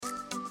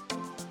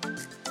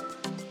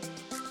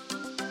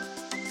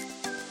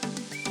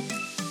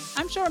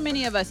sure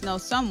many of us know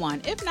someone,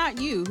 if not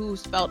you,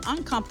 who's felt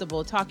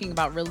uncomfortable talking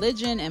about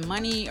religion and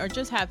money or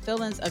just have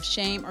feelings of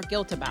shame or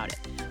guilt about it.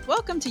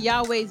 Welcome to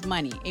Yahweh's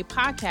Money, a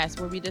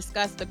podcast where we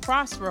discuss the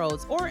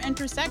crossroads or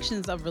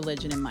intersections of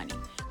religion and money.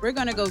 We're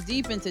going to go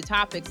deep into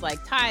topics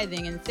like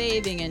tithing and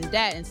saving and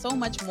debt and so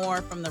much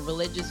more from the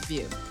religious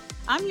view.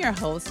 I'm your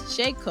host,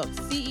 Shay Cook,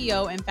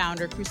 CEO and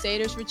founder,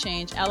 Crusaders for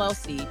Change,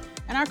 LLC,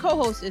 and our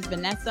co-host is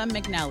Vanessa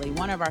McNally,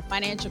 one of our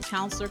financial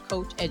counselor,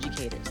 coach,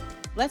 educators.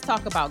 Let's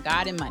talk about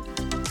God and money.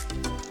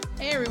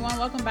 Hey everyone,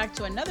 welcome back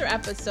to another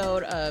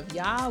episode of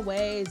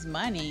Yahweh's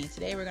Money.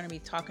 Today we're going to be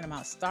talking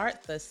about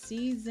start the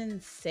season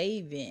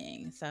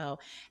saving. So,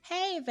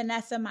 hey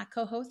Vanessa, my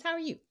co-host, how are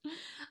you?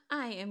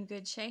 I am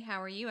good, Shay.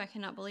 How are you? I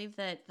cannot believe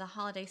that the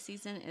holiday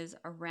season is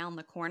around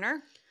the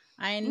corner.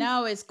 I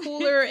know it's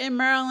cooler in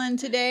Maryland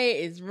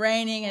today. It's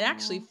raining. It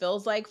actually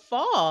feels like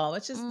fall.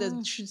 It's just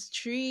the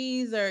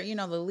trees are,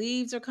 the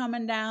leaves are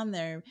coming down.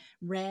 They're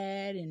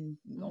red and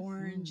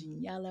orange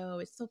and yellow.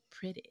 It's so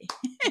pretty.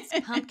 It's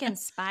pumpkin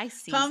spice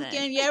season.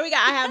 Pumpkin. Yeah,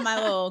 I have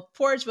my little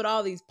porch with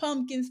all these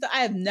pumpkins. I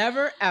have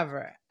never,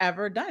 ever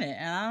done it.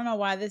 And I don't know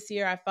why this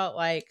year I felt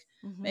like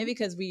maybe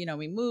because we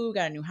moved,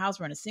 got a new house.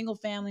 We're in a single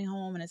family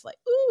home. And it's like,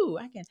 ooh,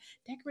 I can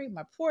decorate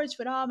my porch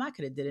with all. I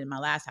could have did it in my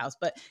last house,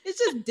 but it's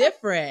just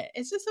different.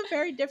 It's just a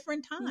very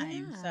different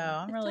time. Yeah, so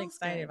I'm really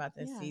excited good. about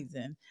this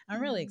season.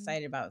 I'm really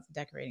excited about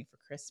decorating for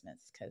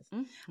Christmas because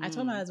I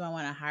told my husband I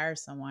want to hire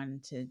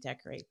someone to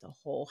decorate the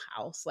whole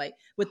house, like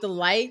with the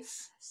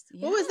lights.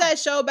 Yeah. What was that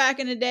show back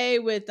in the day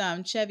with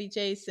Chevy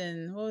Chase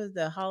and what was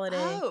the holiday?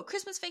 Oh,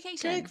 Christmas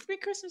Vacation.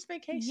 Christmas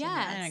Vacation. Yes.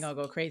 I ain't gonna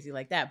go crazy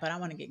like that, but I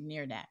want to get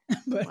near that.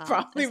 But well,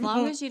 probably as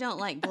long as you don't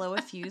like blow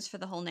a fuse for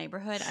the whole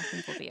neighborhood, I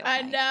think we'll be okay.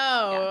 I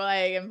know,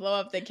 and blow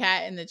up the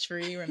cat in the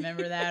tree.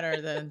 Remember that? Or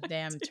the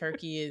damn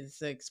turkey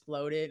is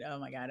exploded. Oh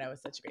my God, that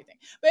was such a great thing.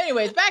 But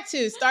anyways, back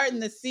to starting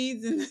the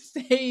season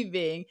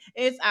saving.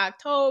 It's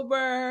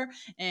October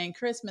and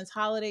Christmas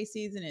holiday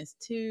season is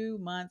 2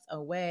 months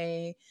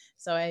away.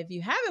 So if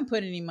you haven't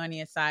put any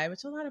money aside,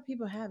 which a lot of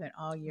people haven't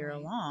all year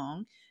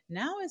long,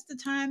 now is the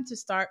time to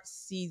start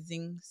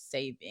season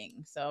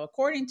saving. So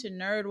according to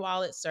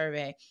NerdWallet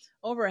survey,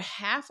 over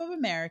half of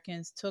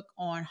Americans took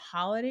on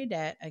holiday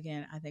debt.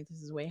 Again, I think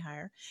this is way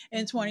higher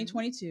in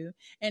 2022,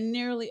 and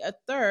nearly a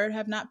third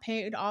have not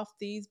paid off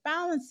these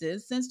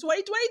balances since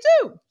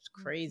 2022. It's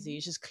crazy.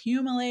 It's just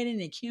accumulating.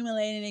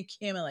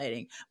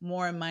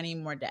 More money,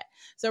 more debt.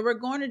 So we're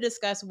going to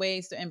discuss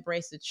ways to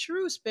embrace the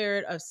true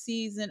spirit of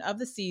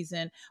the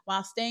season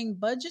while staying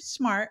budget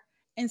smart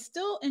and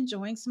still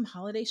enjoying some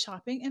holiday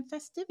shopping and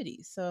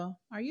festivities. So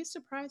are you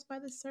surprised by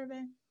this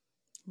survey?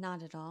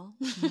 Not at all.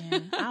 Yeah,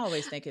 I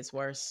always think it's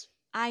worse.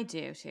 I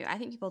do too. I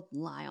think people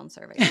lie on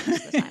surveys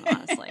most of the time,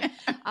 honestly.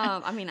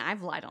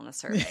 I've lied on a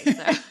survey,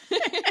 so.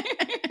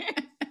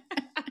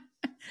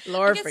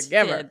 Lord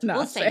forgive her. No,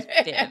 we'll say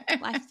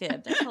fibbed. I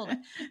fibbed. I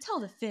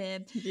told a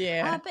fib.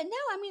 Yeah. But no,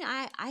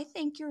 I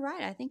think you're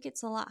right. I think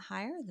it's a lot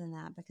higher than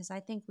that because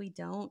I think we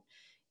don't,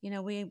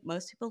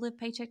 most people live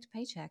paycheck to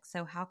paycheck.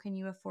 So how can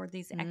you afford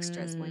these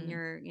extras when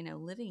you're,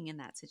 living in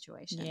that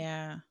situation?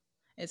 Yeah.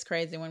 It's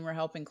crazy when we're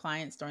helping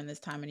clients during this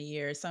time of the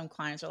year. Some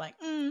clients are like,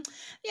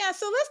 yeah,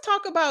 so let's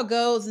talk about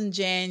goals in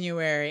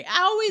January.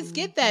 I always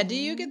get that. Do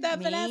you get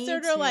that, Vanessa?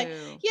 They're like,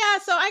 yeah,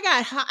 so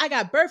I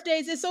got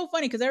birthdays. It's so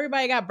funny because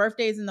everybody got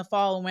birthdays in the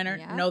fall and winter.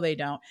 Yep. No, they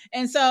don't.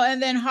 And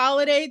then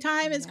holiday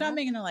time is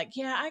coming and they're like,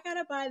 yeah, I got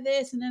to buy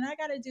this and then I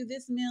got to do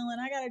this meal and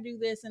I got to do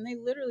this. And they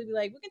literally be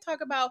like, we can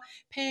talk about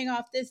paying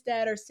off this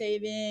debt or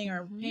saving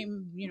or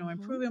paying,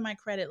 improving my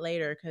credit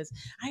later because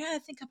I got to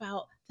think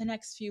about the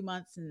next few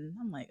months. And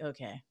I'm like,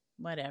 okay,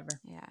 whatever.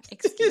 Yeah.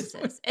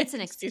 Excuses. It's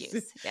an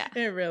excuse. Yeah.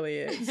 It really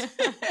is.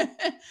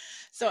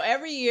 So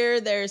every year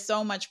there's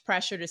so much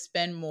pressure to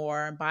spend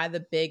more, buy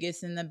the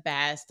biggest and the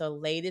best, the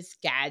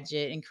latest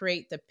gadget, and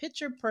create the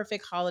picture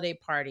perfect holiday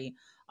party.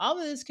 All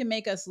of this can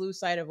make us lose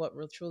sight of what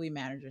truly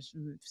matters.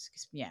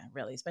 Yeah,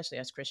 really, especially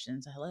us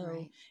Christians.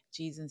 Hello,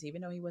 Jesus,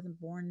 even though he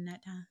wasn't born in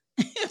that time.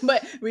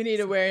 But we need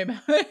to worry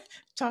about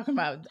talking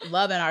about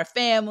loving our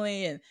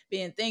family and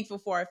being thankful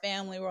for our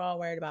family. We're all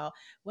worried about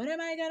what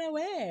am I going to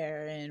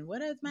wear and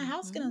what is my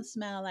house going to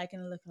smell like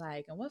and look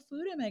like and what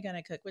food am I going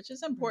to cook, which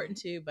is important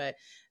too, but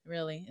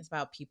really it's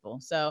about people.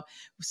 So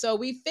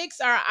we fix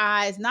our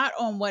eyes not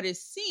on what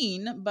is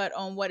seen, but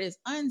on what is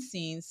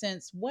unseen,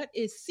 since what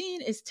is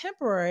seen is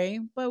temporary,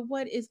 but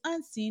what is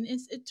unseen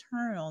is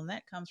eternal. And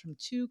that comes from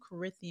 2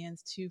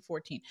 Corinthians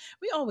 2:14.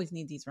 We always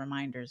need these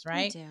reminders,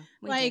 right?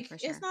 We do, for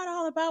sure. It's not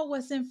all about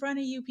what's in front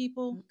of you,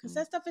 people, because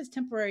that stuff is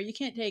temporary. You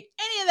can't take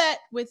any of that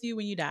with you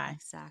when you die.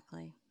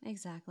 Exactly.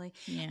 Exactly.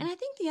 Yeah. And I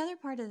think the other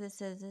part of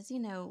this is,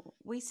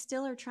 we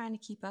still are trying to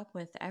keep up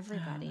with Oh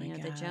everybody, my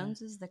the God.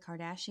 Joneses, the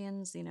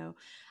Kardashians,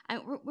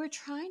 we're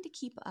trying to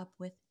keep up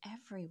with The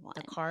everyone.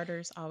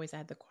 Carters, always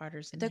add the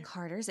Carters in The there.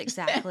 Carters,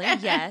 exactly.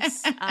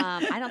 Yes.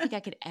 I don't think I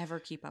could ever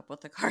keep up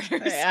with the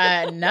Carters.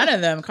 None of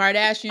them.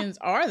 Kardashians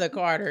are the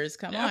Carters.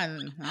 Come No.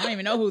 on. I don't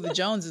even know who the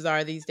Joneses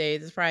are these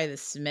days. It's probably the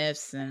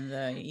Smiths and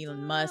the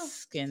Elon Oh.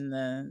 Musk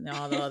and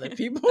all the other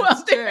people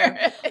That's out true.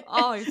 there.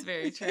 Always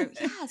very true.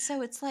 Yeah.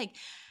 So it's like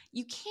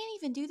you can't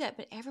even do that,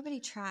 but everybody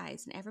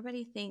tries, and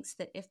everybody thinks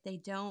that if they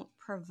don't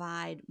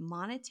provide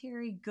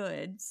monetary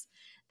goods,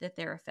 that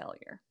they're a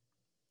failure.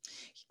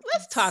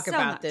 Let's talk So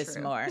about not this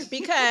true. more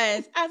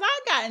because as I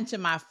got into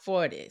my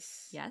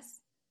 40s, Yes.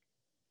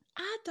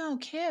 I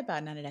don't care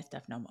about none of that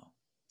stuff no more.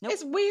 Nope.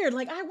 It's weird.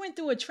 Like I went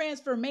through a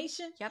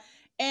transformation. Yep.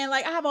 And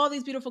like I have all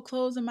these beautiful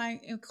clothes in my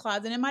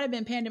closet. And it might have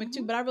been pandemic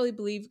too, Mhm. but I really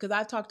believe because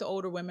I've talked to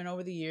older women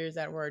over the years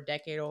that were a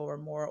decade or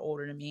more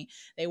older than me.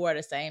 They wore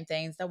the same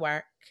things to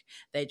work.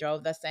 They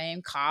drove the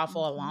same car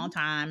for a long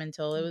time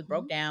until it was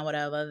broke down,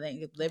 whatever.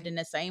 They lived in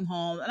the same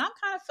home. And I'm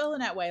kind of feeling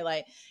that way.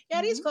 Like,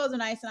 yeah, these clothes are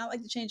nice and I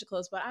like to change the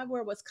clothes, but I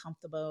wear what's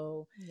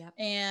comfortable. Yep.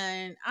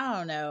 And I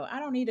don't know. I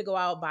don't need to go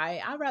out and buy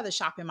it. I'd rather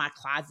shop in my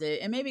closet.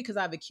 And maybe because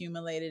I've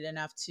accumulated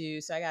enough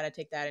too. So I got to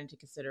take that into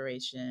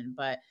consideration.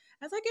 But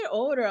as I get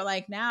older,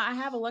 like now I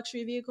have a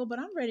luxury vehicle, but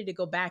I'm ready to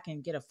go back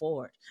and get a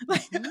Ford.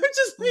 Like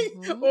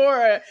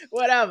or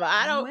whatever.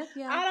 I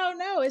don't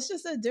know. It's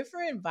just a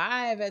different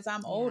vibe as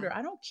I'm older.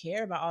 I don't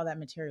care about all that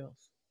materials.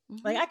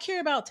 Like I care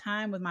about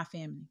time with my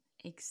family.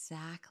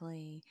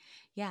 Exactly.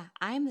 Yeah,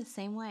 I'm the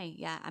same way.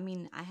 Yeah, I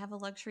mean, I have a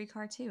luxury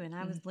car too, and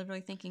I was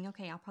literally thinking,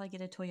 okay, I'll probably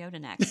get a Toyota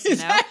next,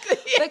 Exactly.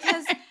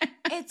 because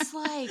it's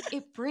like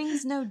it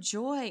brings no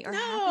joy or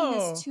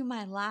happiness to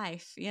my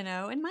life,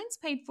 and mine's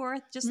paid for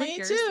just like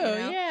yours, Me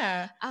too.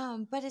 Yeah.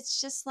 But it's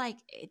just like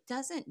it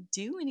doesn't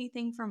do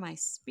anything for my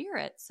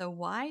spirit. So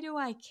why do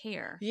I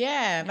care?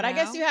 Yeah, but I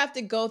guess you have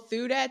to go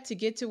through that to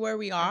get to where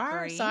we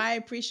are. Agree. So I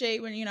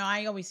appreciate when,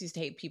 I always used to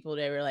hate people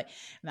that were like,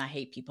 not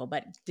hate people,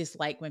 but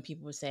dislike when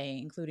people would say,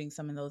 including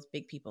some of those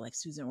big people like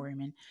Susan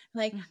Orman,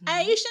 like,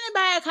 hey, you shouldn't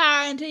buy a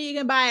car until you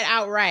can buy it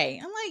outright.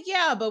 I'm like,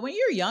 yeah, but when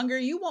you're younger,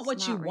 you want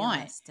what you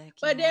want.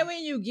 But then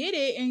when you get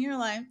it and you're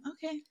like,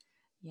 okay.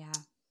 Yeah.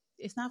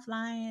 It's not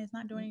flying. It's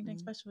not doing anything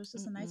special. It's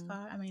just a nice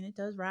car. I mean, it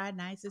does ride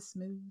nice. It's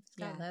smooth. It's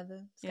got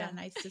leather. It's got a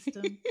nice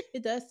system.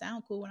 It does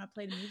sound cool when I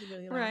play the music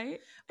really loud. Right.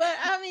 But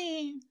I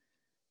mean,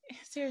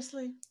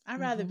 seriously, I'd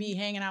rather be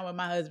hanging out with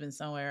my husband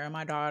somewhere or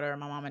my daughter or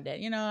my mom and dad.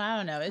 I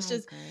don't know. It's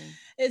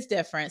it's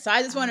different. So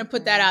I just want to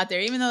put that out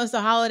there. Even though it's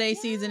the holiday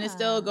season, it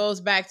still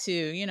goes back to,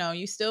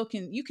 you still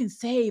you can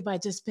save by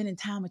just spending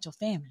time with your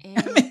family.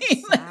 Exactly. I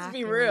mean, let's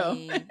be real.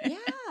 Yeah.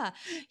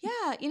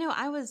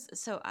 I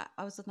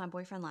was with my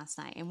boyfriend last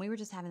night and we were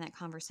just having that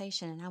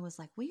conversation and I was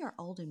like, we are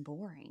old and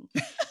boring.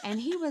 And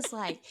he was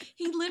like,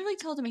 he literally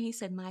told me, he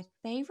said, my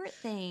favorite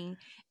thing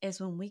is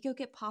when we go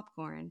get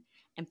popcorn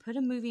and put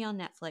a movie on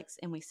Netflix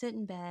and we sit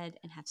in bed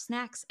and have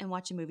snacks and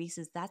watch a movie. He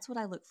says, that's what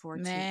I look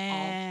forward to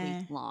all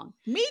week long.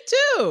 Me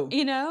too.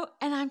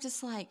 And I'm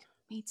just like,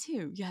 me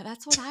too. Yeah,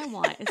 that's what I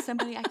want. Is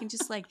somebody I can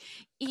just like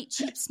eat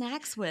cheap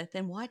snacks with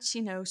and watch,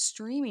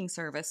 streaming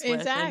service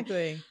with.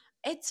 Exactly. And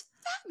it's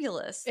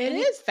fabulous. It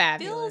is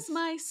fabulous. Fills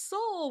my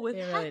soul with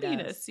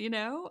happiness, It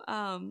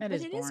but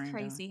is it boring, is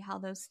crazy how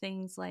those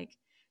things like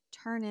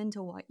turn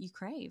into what you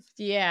crave.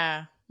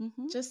 Yeah.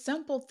 Just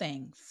simple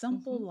things,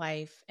 simple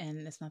life,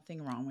 and there's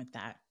nothing wrong with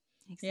that.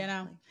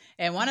 Exactly.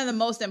 And one of the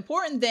most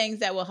important things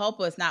that will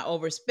help us not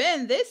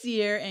overspend this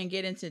year and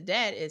get into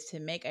debt is to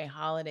make a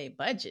holiday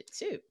budget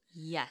too.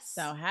 Yes.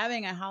 So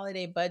having a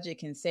holiday budget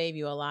can save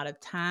you a lot of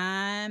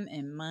time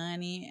and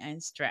money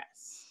and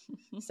stress.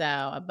 So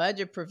a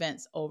budget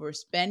prevents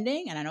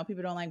overspending. And I know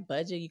people don't like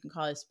budget. You can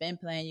call it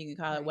spend plan. You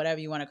can call it whatever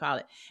you want to call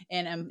it.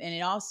 And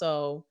it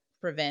also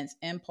prevents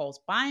impulse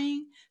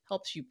buying,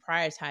 helps you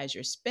prioritize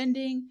your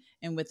spending.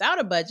 And without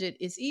a budget,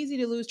 it's easy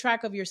to lose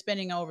track of your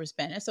spending and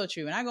overspend. It's so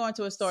true. When I go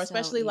into a store,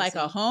 especially like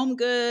a Home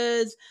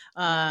Goods,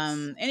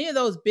 any of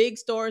those big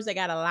stores that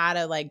got a lot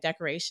of like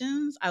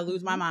decorations, I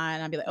lose my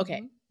mind. I'll be like,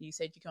 okay, you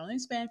said you can only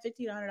spend $50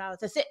 to $100.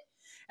 That's it.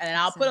 And then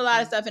I'll put a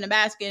lot of stuff in a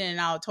basket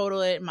and I'll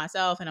total it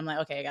myself. And I'm like,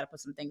 okay, I got to put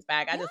some things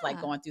back. I just like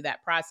going through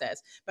that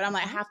process. But I'm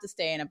like, I have to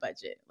stay in a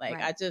budget.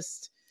 Like I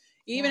just...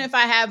 Even if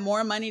I have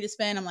more money to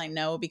spend, I'm like,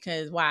 no,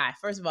 because why?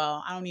 First of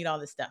all, I don't need all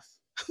this stuff.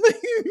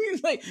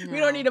 We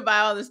don't need to buy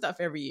all this stuff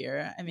every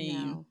year. I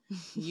mean,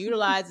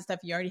 utilize the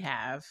stuff you already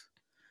have.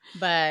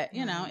 But,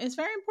 it's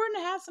very important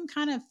to have some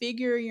kind of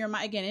figure in your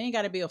mind. Again, it ain't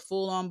got to be a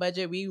full-on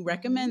budget. We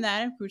recommend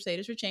that.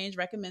 Crusaders for Change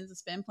recommends a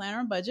spend plan or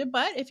a budget.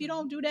 But if you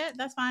don't do that,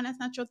 that's fine. That's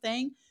not your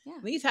thing.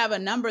 At least have a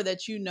number that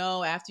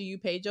after you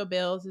paid your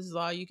bills, this is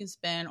all you can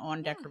spend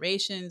on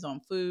decorations, on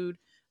food.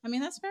 I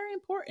mean, that's very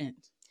important.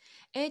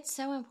 It's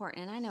so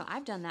important. And I know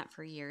I've done that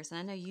for years and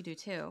I know you do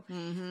too.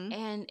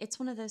 And it's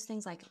one of those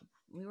things like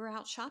we were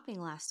out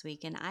shopping last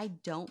week, and I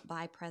don't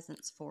buy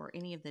presents for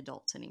any of the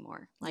adults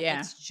anymore. Like, Yeah.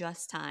 it's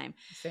just time.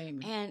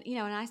 Same. And, you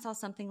know, and I saw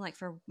something like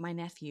for my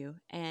nephew,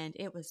 and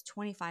it was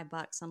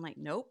 $25. I'm like,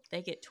 nope,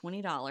 they get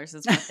 $20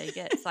 is what they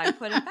get. So I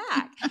put it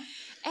back.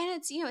 And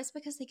it's, you know, it's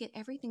because they get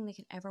everything they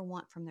could ever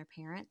want from their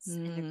parents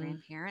and their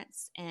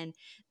grandparents. And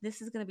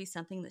this is going to be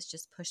something that's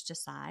just pushed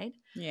aside.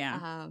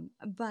 Yeah.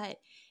 But,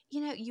 you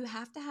know, you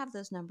have to have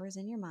those numbers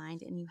in your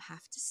mind, and you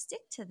have to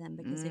stick to them,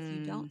 because if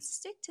you don't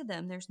stick to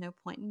them, there's no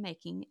point in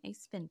making a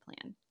spend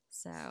plan.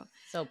 So,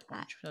 So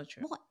uh,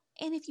 true. well,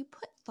 and if you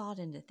put thought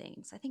into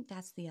things, I think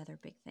that's the other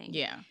big thing.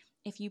 Yeah.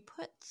 If you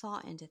put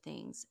thought into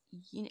things,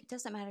 you know, it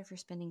doesn't matter if you're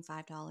spending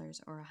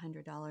 $5 or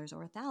 $100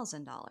 or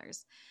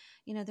 $1,000.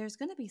 You know, there's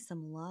going to be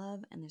some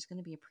love, and there's going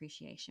to be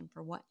appreciation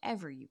for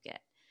whatever you get.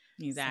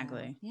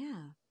 Exactly. So,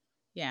 yeah.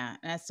 Yeah,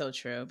 that's so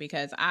true,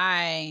 because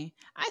I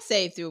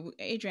save through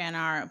Adrienne,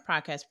 our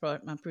podcast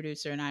my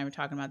producer, and I were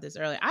talking about this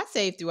earlier. I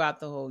save throughout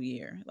the whole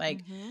year.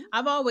 Like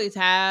I've always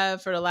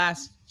have for the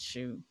last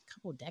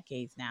couple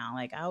decades now.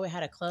 Like I always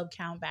had a club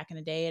count back in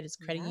the day at this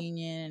credit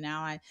union, and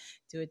now I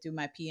do it through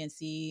my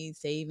PNC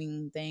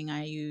saving thing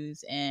I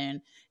use, and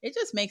it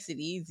just makes it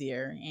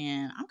easier.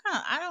 And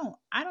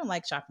I don't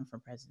like shopping for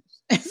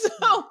presents,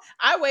 so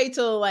I wait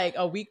till like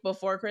a week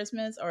before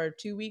Christmas or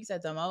 2 weeks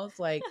at the most.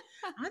 Like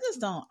I just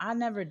don't. I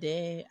never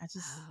did.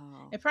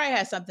 It probably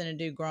has something to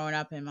do growing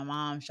up and my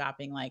mom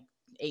shopping like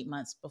 8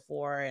 months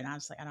before, and I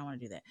was like, I don't want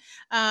to do that.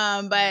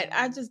 But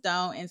I just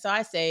don't. And so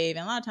I save,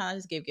 and a lot of times I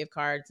just give gift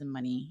cards and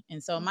money.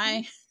 And so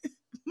my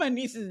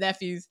nieces and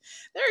nephews,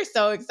 they're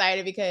so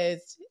excited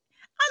because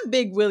I'm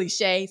big Willie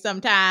Shea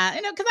sometimes,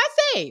 you know, because I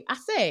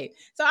save.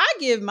 So I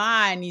give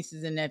my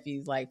nieces and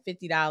nephews like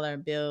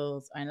 $50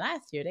 bills. And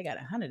last year they got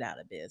 $100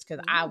 bills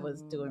because I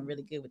was doing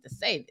really good with the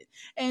saving.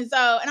 And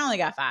I only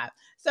got 5.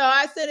 So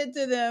I sent it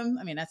to them.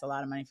 I mean, that's a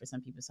lot of money for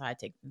some people, so I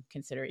take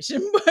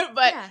consideration.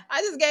 But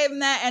I just gave them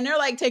that, and they're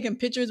like taking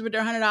pictures with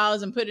their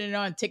 $100 and putting it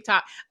on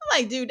TikTok. I'm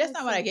like, dude, that's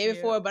not what I gave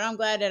it for, but I'm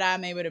glad that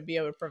I'm able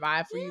to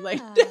provide for you like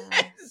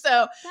that.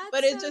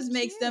 But it just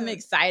makes them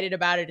excited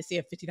about it to see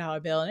a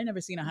 $50 bill, and they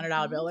never seen a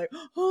 $100 bill. Like,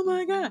 oh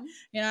my God.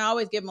 You know, I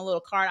always give them a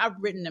little card. I've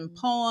written them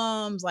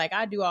poems. Like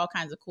I do all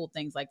kinds of cool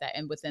things like that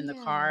and within the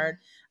card.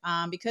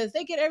 Because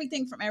they get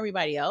everything from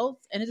everybody else,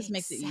 and it just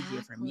makes it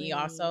easier for me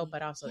also,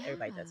 but also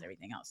everybody does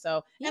everything else.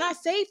 So, and I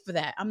save for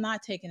that. I'm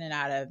not taking it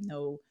out of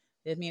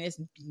I mean, it's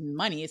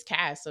money, it's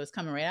cash. So it's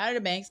coming right out of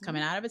the bank, it's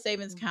coming out of a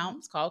savings account.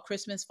 It's called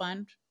Christmas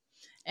Fund.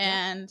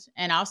 And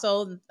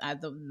also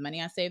the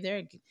money I save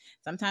there,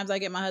 sometimes I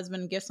get my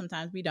husband gifts,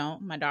 sometimes we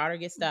don't. My daughter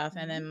gets stuff,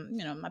 and then,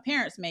 you know, my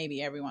parents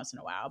maybe every once in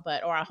a while,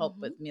 or I help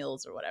with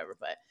meals or whatever.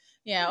 But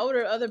yeah,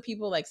 other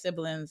people like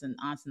siblings and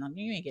aunts and uncles,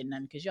 you ain't getting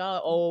nothing because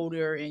y'all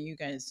older and you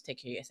guys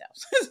take care of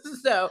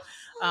yourselves. So,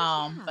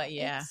 but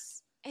yeah.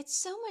 It's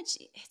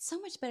so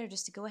much better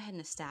just to go ahead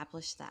and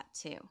establish that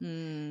too.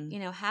 You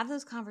know, have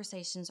those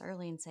conversations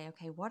early and say,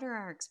 okay, what are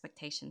our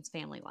expectations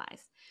family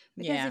wise?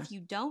 Because if you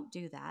don't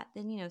do that,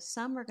 then, you know,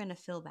 some are going to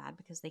feel bad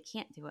because they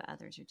can't do what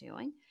others are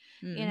doing,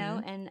 you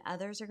know, and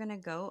others are going to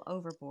go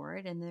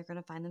overboard and they're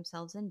going to find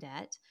themselves in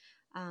debt.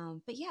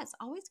 But yeah, it's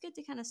always good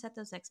to kind of set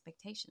those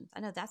expectations. I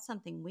know that's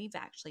something we've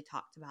actually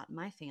talked about in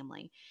my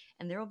family,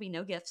 and there will be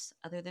no gifts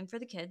other than for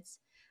the kids,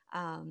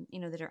 you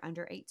know, that are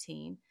under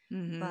 18.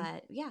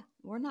 But yeah,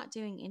 we're not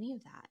doing any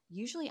of that.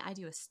 Usually I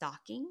do a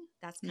stocking.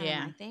 That's kind of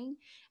my thing.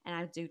 And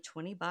I do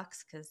 $20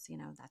 because, you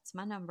know, that's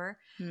my number.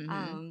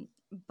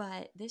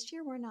 But this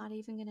year we're not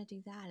even going to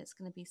do that. It's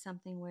going to be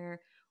something where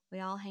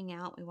we all hang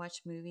out, we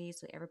watch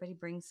movies, everybody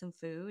brings some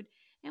food,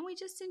 and we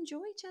just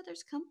enjoy each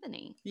other's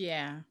company.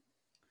 Yeah.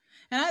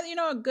 And you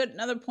know,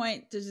 another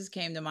point that just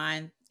came to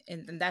mind,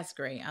 and that's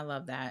great. I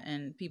love that.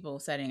 And people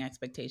setting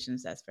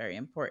expectations, that's very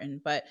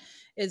important. But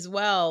as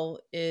well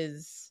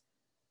is,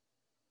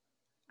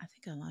 I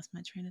think I lost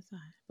my train of thought,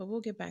 but we'll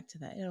get back to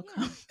that. It'll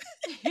come.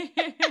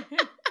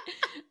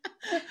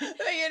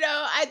 But, you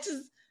know, I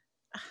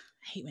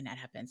hate when that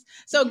happens.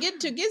 So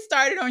get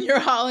started on your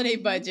holiday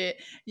budget.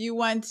 You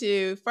want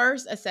to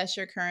first assess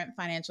your current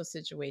financial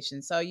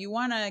situation. So you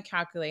want to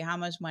calculate how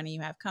much money you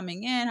have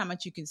coming in, how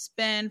much you can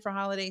spend for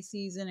holiday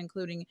season,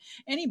 including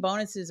any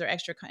bonuses or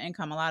extra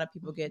income. A lot of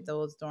people get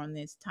those during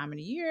this time of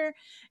the year.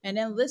 And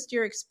then list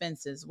your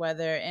expenses,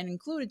 and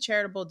include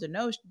charitable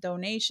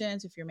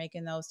donations if you're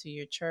making those to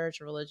your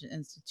church or religious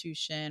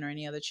institution or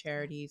any other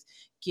charities,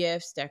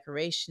 gifts,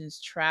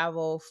 decorations,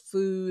 travel,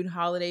 food,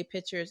 holiday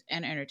pictures,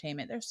 and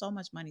entertainment. There's so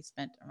much money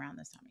spent around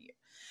this time of year.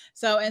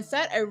 So, and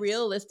set a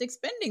realistic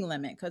spending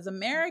limit, because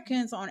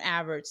Americans on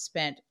average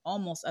spent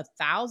almost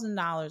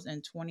 $1,000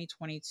 in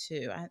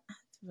 2022. I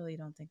really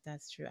don't think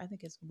that's true. I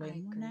think it's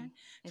way more than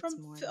that.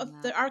 From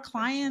our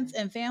clients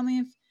and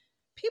family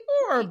People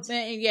are,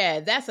 Right. yeah,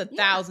 that's Yeah.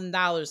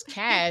 $1,000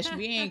 cash.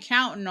 We ain't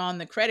counting on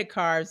the credit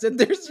cards that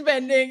they're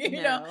spending,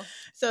 No.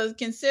 So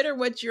consider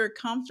what you're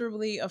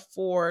comfortably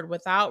afford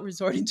without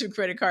resorting to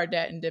credit card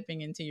debt and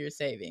dipping into your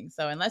savings.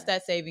 So unless Right.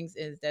 that savings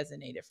is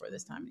designated for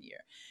this time Mhm. of year,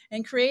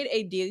 and create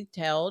a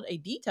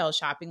detailed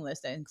shopping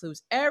list that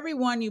includes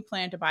everyone you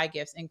plan to buy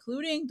gifts,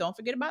 including, don't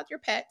forget about your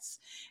pets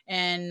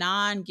and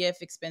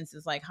non-gift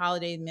expenses like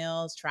holiday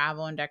meals,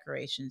 travel, and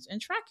decorations.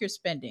 And track your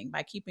spending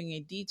by keeping a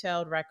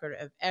detailed record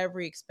of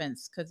every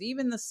expense, because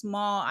even the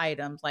small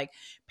items like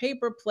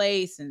paper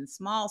plates and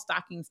small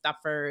stocking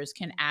stuffers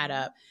can add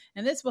Mhm. up.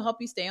 And this will help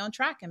you stay on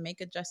track and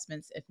make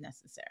adjustments if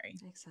necessary.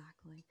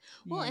 Exactly.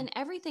 Well, Yeah. and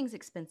everything's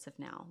expensive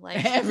now.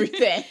 Like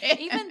Everything.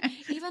 even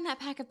even that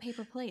pack of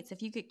paper plates,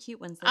 if you get cute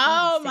ones, they're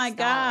going to be Oh my $6.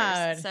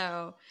 God.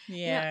 So,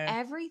 Yeah.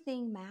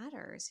 everything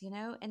matters,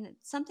 and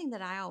it's something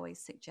that I always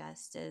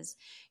suggest is,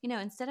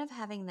 instead of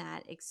having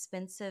that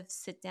expensive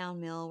sit-down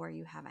meal where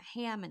you have a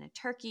ham and a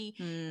turkey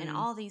and Mm,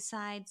 all these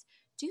sides,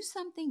 do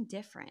something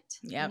different.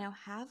 yep.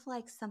 Have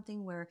like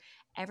something where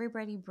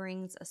everybody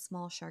brings a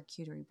small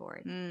charcuterie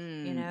board.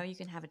 Mm. You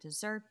can have a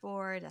dessert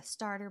board, a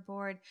starter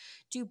board,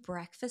 do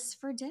breakfast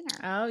for dinner.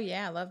 Oh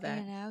yeah, I love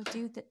that.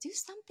 Do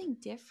something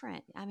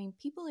different. I mean,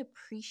 people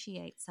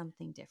appreciate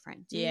something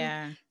different. Do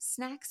Yeah.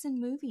 snacks and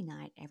movie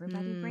night.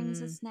 Everybody brings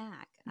a Mm.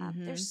 snack.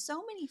 Mm-hmm. There's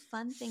so many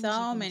fun things you So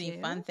can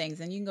many fun do. things.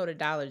 And you can go to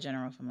Dollar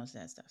General for most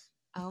of that stuff.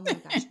 Oh my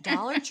gosh,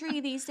 Dollar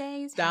Tree these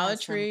days Dollar has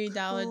some Tree,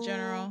 Dollar cool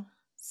General.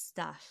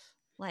 stuff,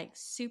 like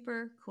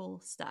super cool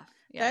stuff.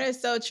 Yeah. That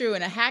is so true.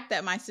 And a hack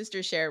that my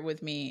sister shared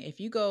with me, if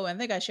you go, I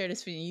think I shared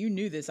this with you, you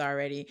knew this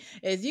already,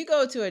 is you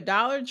go to a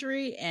Dollar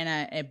Tree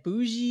and a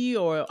bougie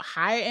or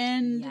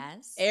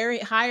Yes.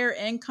 higher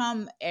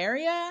income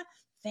area,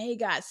 they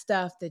got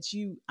stuff that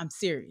I'm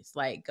serious.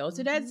 Like go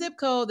to that Mm-hmm. zip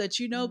code that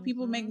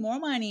people make Mm-hmm. more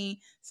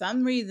money.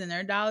 Some reason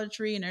their Dollar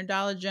Tree and their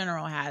Dollar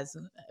General has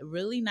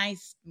really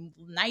nicer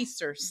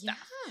Yeah.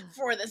 stuff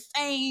for the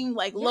same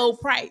like low Yes.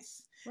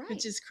 price, which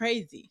Right. is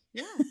crazy.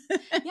 Yeah.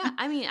 Yeah.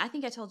 I mean, I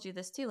think I told you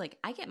this too. Like,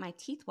 I get my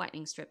teeth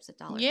whitening strips at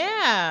Dollar Tree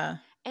Yeah.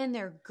 and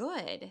they're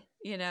good.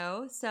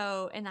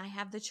 So, and I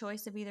have the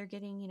choice of either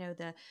getting,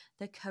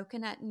 the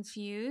coconut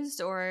infused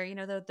or,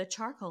 the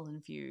charcoal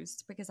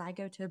infused because I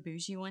go to a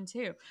bougie one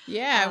too.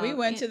 Yeah, we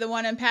went And to the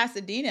one in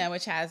Pasadena,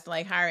 which has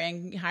like higher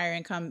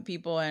income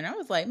people, and I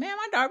was like, man,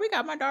 we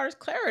got my daughter's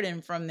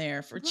Claritin from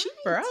there for cheaper.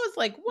 I right. was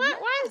like, Yeah.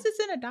 what? Why is this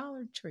in a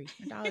Dollar Tree,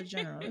 a Dollar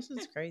General? This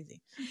is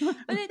crazy. But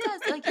it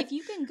does. Like, if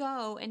you can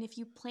go and if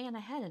you plan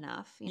ahead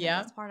enough,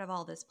 Yeah, that's part of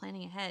all this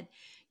planning ahead,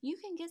 you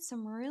can get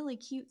some really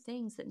cute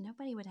things that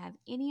nobody would have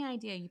any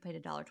idea you paid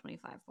 $1.25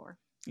 for.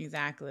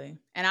 exactly.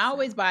 And I So,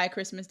 always buy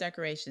Christmas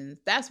decorations.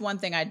 That's one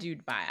thing I do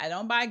buy. I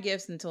don't buy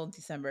gifts until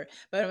December,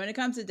 but when it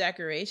comes to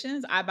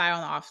decorations, I buy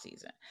on the off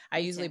season. I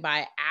me usually too.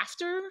 buy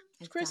after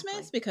Christmas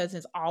Exactly. because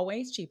it's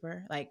always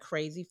cheaper, like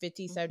crazy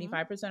 50, Mm-hmm.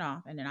 75%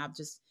 off. And then I'll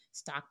just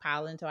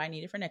stockpile until I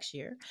need it for next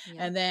year. Yep.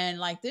 And then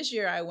like this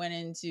year I went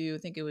into, I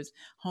think it was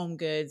Home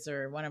Goods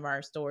or one of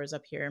our stores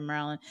up here in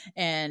Maryland.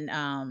 And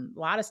a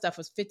lot of stuff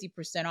was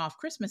 50% off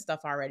Christmas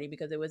stuff already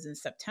because it was in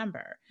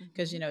September.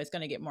 Because, Mm-hmm. it's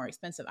going to get more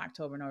expensive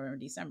October, November,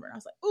 December. And I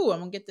was like, ooh, I'm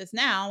going to get this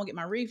now. I'm going to get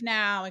my wreath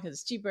now because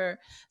it's cheaper.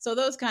 So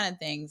those kind of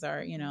things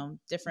are, Mm-hmm.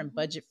 different Mm-hmm.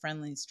 budget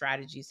friendly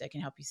strategies that can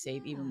help you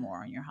save even Yeah. more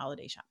on your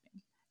holiday shopping.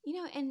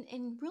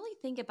 And really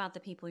think about the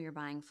people you're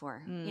buying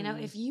for.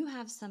 Mm. If you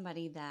have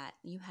somebody that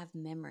you have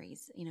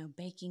memories,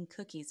 baking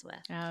cookies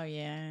with, Oh,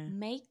 yeah.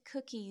 make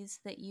cookies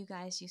that you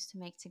guys used to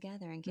make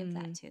together and give Mm.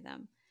 that to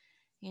them.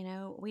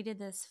 We did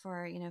this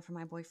for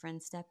my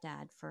boyfriend's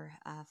stepdad for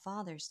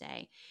Father's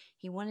Day.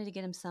 He wanted to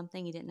get him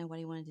something. He didn't know what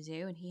he wanted to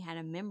do. And he had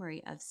a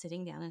memory of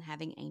sitting down and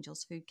having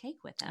Angel's food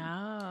cake with him.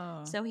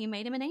 Oh. So he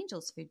made him an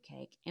Angel's food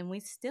cake. And we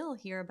still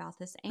hear about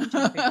this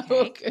Angel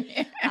food cake,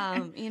 Okay.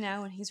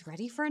 and he's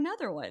ready for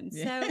another one.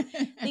 Yeah.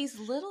 So these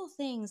little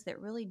things that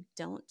really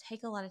don't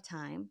take a lot of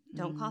time,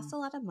 don't cost Mm. a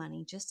lot of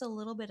money, just a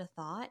little bit of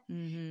thought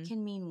Mhm.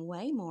 can mean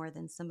way more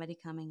than somebody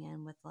coming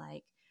in with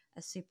like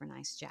a super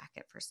nice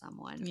jacket for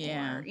someone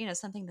Yeah. or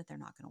something that they're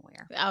not going to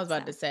wear. I was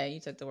about So, to say, you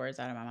took the words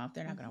out of my mouth.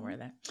 They're not going to wear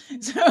that.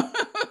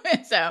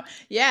 Mhm. So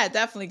yeah,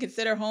 definitely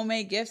consider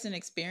homemade gifts and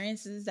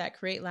experiences that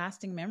create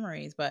lasting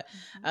memories. But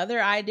Mhm.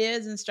 other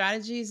ideas and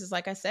strategies is,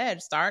 like I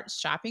said, start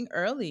shopping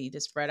early to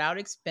spread out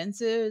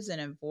expenses and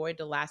avoid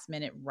the last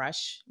minute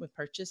rush with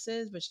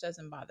purchases, which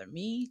doesn't bother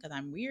me because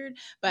I'm weird.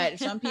 But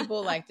some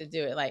people like to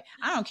do it. Like,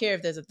 I don't care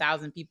if there's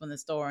 1,000 people in the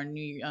store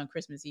on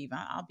Christmas Eve.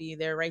 I'll be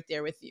there right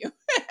there with you.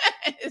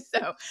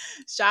 So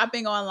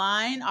shopping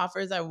online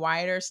offers a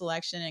wider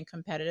selection and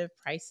competitive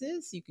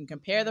prices. You can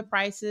compare the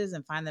prices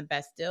and find the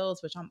best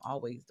deals, which I'm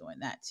always doing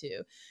that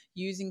too.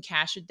 Using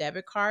cash or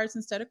debit cards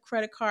instead of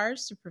credit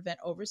cards to prevent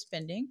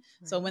overspending.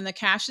 So Right. when the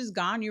cash is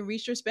gone, you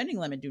reach your spending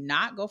limit. Do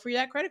not go for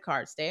that credit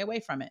card. Stay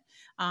away from it.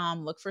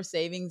 Look for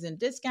savings and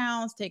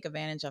discounts. Take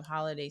advantage of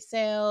holiday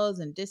sales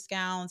and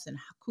discounts and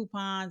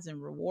coupons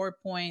and reward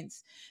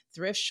points.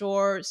 Thrift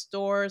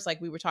stores,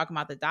 like we were talking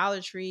about, the Dollar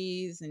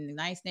Trees and the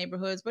nice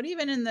neighborhoods, but even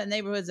even in the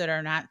neighborhoods that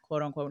are not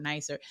quote unquote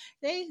nicer,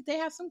 they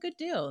have some good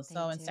deals. They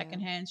so in do.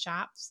 secondhand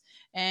shops,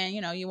 and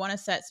you want to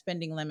set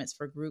spending limits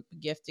for group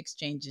gift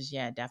exchanges.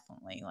 Yeah,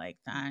 definitely. Like,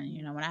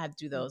 when I have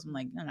to do those, I'm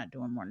like, I'm not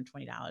doing more than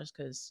 $20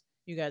 because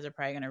you guys are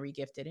probably going to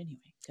regift it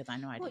anyway, because I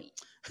know I did.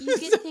 You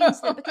get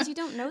things that, because you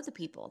don't know the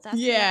people. That's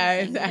the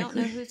other thing. exactly. You don't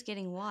know who's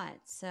getting what.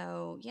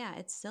 So yeah,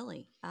 it's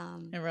silly.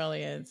 It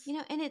really is.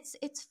 And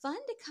it's fun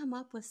to come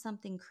up with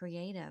something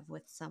creative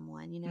with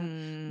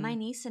someone. My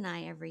niece and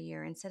I, every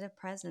year, instead of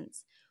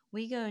presents,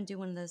 we go and do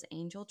one of those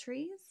angel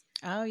trees.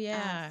 Oh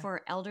yeah.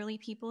 For elderly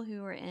people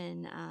who are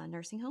in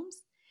nursing homes,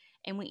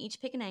 and we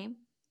each pick a name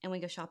and we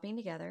go shopping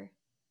together.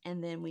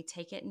 And then we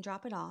take it and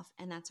drop it off,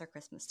 and that's our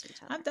Christmas to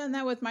each other. I've done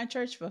that with my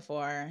church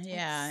before.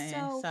 Yeah. It's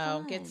and so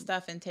fun. get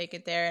stuff and take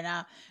it there. And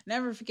I'll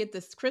never forget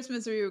this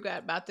Christmas. We were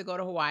about to go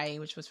to Hawaii,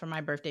 which was for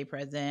my birthday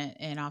present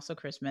and also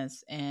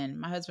Christmas.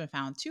 And my husband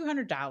found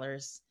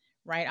 $200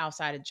 right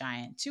outside of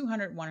Giant,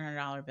 $200,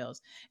 $100 bills.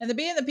 And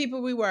being the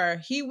people we were,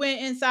 he went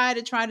inside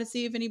to try to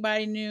see if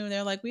anybody knew.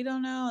 They're like, we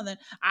don't know. And then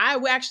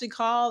I actually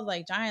called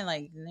like Giant,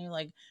 and they were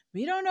like,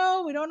 we don't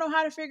know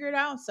how to figure it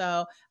out.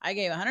 So I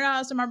gave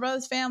 $100 to my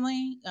brother's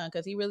family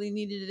because he really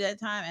needed it at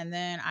that time. And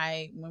then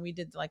when we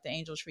did like the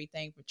angel tree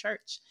thing for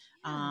church,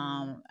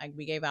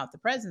 we gave out the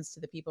presents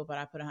to the people, but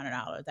I put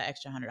the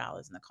extra $100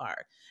 in the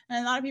card.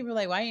 And a lot of people are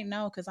like, well, I didn't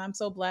know because I'm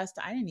so blessed.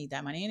 I didn't need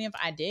that money. And if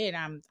I did,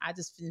 I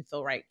just didn't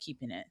feel right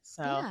keeping it.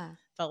 So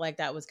felt like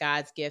that was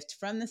God's gift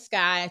from the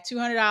sky,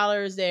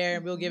 $200 there.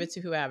 Mm-hmm. We'll give it to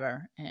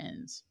whoever.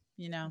 And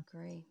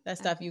that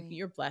stuff,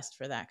 you're blessed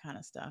for that kind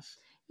of stuff.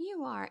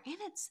 You are. And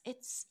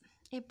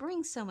it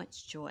brings so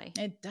much joy.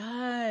 It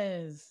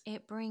does.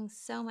 It brings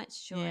so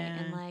much joy.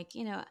 Yeah.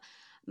 And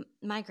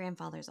my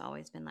grandfather's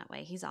always been that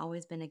way. He's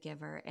always been a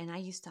giver. And I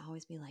used to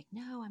always be like,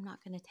 no, I'm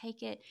not going to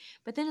take it.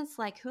 But then it's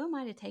like, who am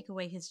I to take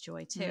away his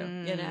joy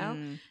too?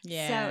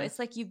 Yeah. So it's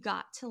like, you've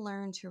got to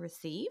learn to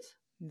receive.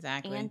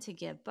 Exactly. And to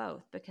give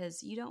both,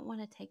 because you don't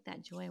want to take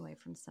that joy away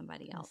from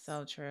somebody else.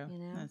 That's so true.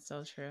 That's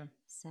so true.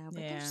 But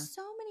there's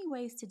so many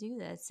ways to do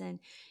this. And,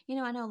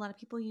 I know a lot of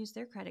people use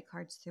their credit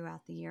cards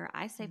throughout the year.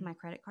 I save my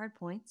credit card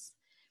points,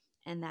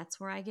 and that's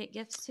where I get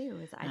gifts too,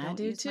 is I don't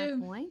use my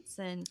points.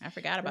 And I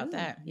forgot about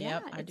that.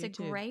 Yeah, Yep, it's a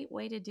great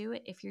way to do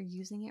it if you're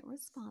using it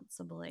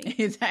responsibly.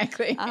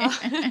 Exactly.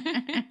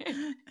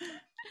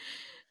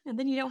 And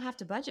then you don't have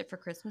to budget for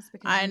Christmas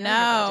because I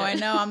know.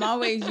 I'm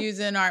always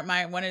using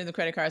one of the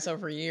credit cards. So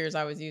for years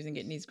I was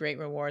getting these great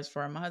rewards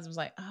for him. My husband's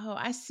like, oh,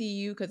 I see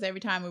you. Because every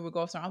time we would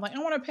go somewhere, I'm like, I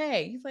want to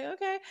pay. He's like,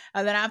 okay.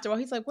 And then after a while,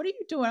 he's like, what are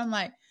you doing? I'm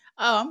like,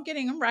 oh,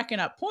 I'm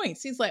racking up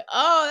points. He's like,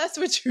 oh, that's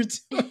what you're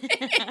doing.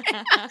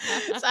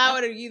 So I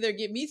would either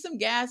get me some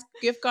gas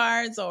gift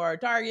cards or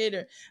Target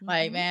or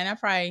man,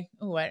 I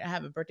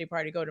have a birthday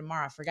party to go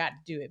tomorrow. I forgot to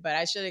do it, but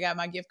I should have got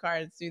my gift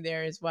cards through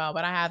there as well.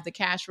 But I have the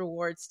cash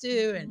rewards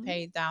too, and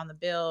pay down the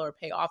bill or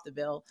pay off the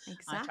bill.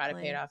 Exactly. I try to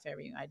pay it off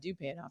I do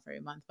pay it off every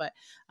month. But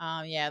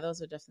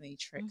those are definitely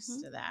tricks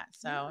to that.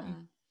 So,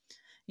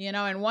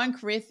 in 1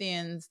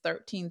 Corinthians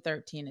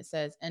 13:13, it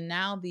says, and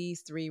now these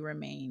three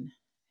remain: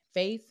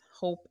 faith,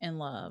 hope, and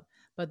love.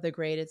 But the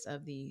greatest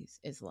of these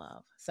is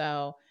love.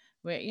 So,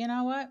 you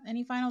know what?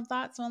 Any final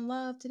thoughts on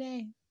love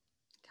today?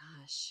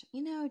 Gosh,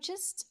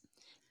 just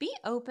be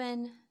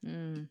open,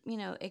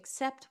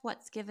 accept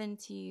what's given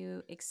to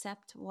you,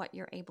 accept what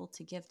you're able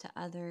to give to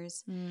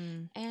others,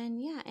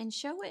 and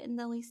show it in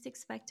the least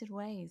expected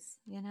ways.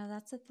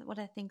 That's what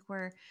I think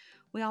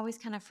we always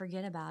kind of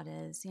forget about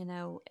is,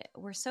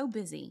 we're so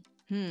busy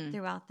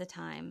throughout the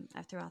time,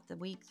 throughout the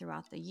week,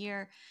 throughout the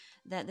year,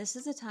 that this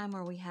is a time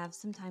where we have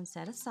some time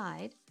set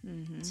aside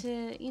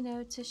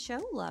to show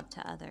love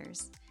to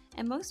others.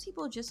 And most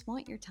people just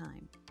want your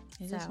time.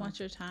 They just want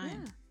your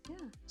time. Yeah.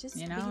 Just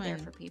be there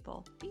for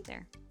people. Be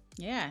there.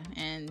 Yeah.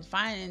 And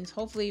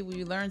hopefully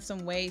we learned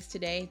some ways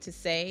today to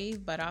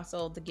save, but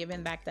also the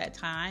giving back that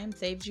time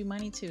saves you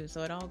money too.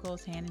 So it all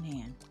goes hand in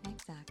hand.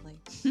 Exactly.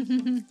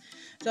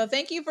 So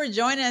thank you for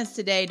joining us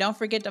today. Don't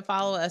forget to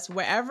follow us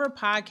wherever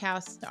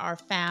podcasts are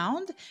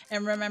found.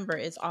 And remember,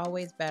 it's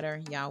always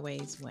better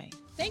Yahweh's way.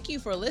 Thank you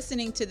for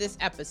listening to this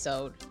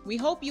episode. We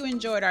hope you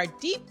enjoyed our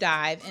deep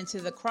dive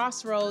into the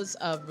crossroads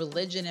of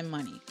religion and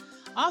money.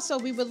 Also,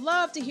 we would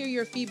love to hear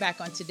your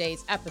feedback on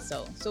today's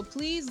episode. So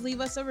please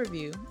leave us a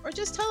review or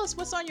just tell us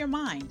what's on your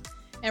mind.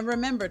 And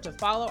remember to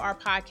follow our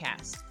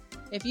podcast.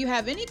 If you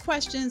have any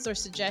questions or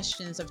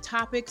suggestions of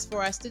topics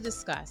for us to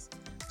discuss,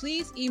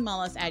 please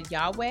email us at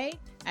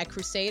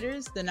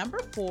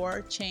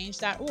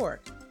Yahweh@Crusaders4Change.org.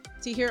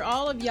 To hear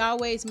all of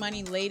Yahweh's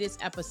Money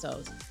latest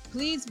episodes,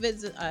 please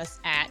visit us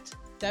at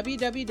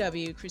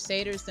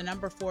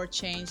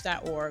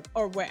www.Crusaders4Change.org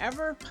or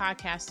wherever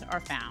podcasts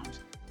are found.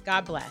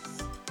 God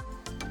bless.